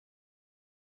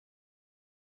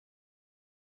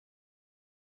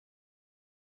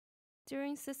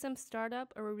During system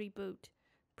startup or reboot,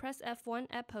 press F1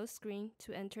 at post screen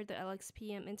to enter the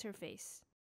LXPM interface.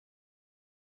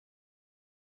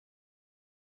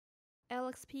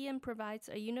 LXPM provides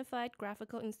a unified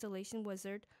graphical installation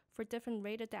wizard for different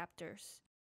RAID adapters.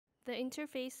 The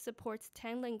interface supports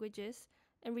 10 languages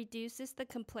and reduces the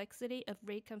complexity of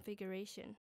RAID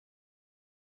configuration.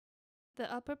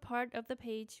 The upper part of the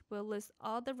page will list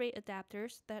all the RAID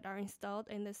adapters that are installed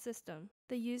in the system.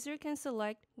 The user can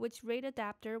select which RAID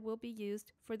adapter will be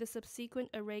used for the subsequent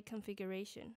array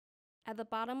configuration. At the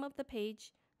bottom of the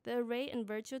page, the array and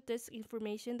virtual disk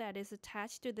information that is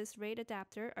attached to this RAID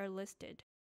adapter are listed.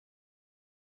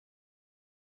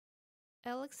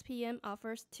 LXPM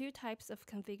offers two types of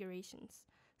configurations: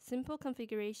 simple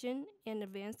configuration and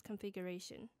advanced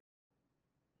configuration.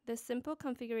 The simple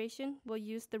configuration will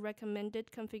use the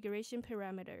recommended configuration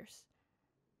parameters.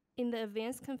 In the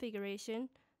advanced configuration,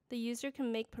 the user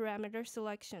can make parameter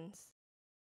selections.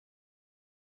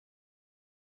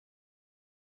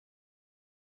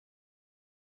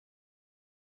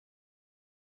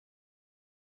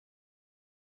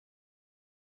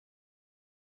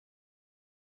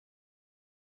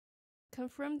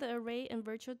 Confirm the array and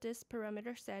virtual disk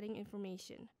parameter setting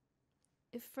information.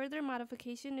 If further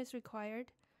modification is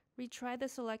required, retry the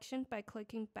selection by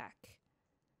clicking Back.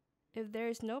 If there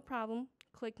is no problem,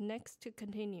 click Next to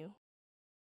continue.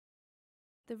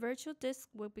 The virtual disk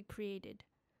will be created.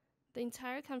 The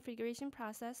entire configuration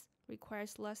process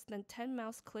requires less than 10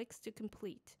 mouse clicks to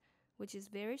complete, which is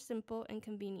very simple and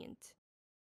convenient.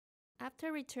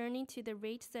 After returning to the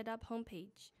RAID setup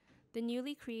homepage, the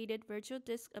newly created virtual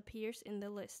disk appears in the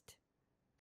list.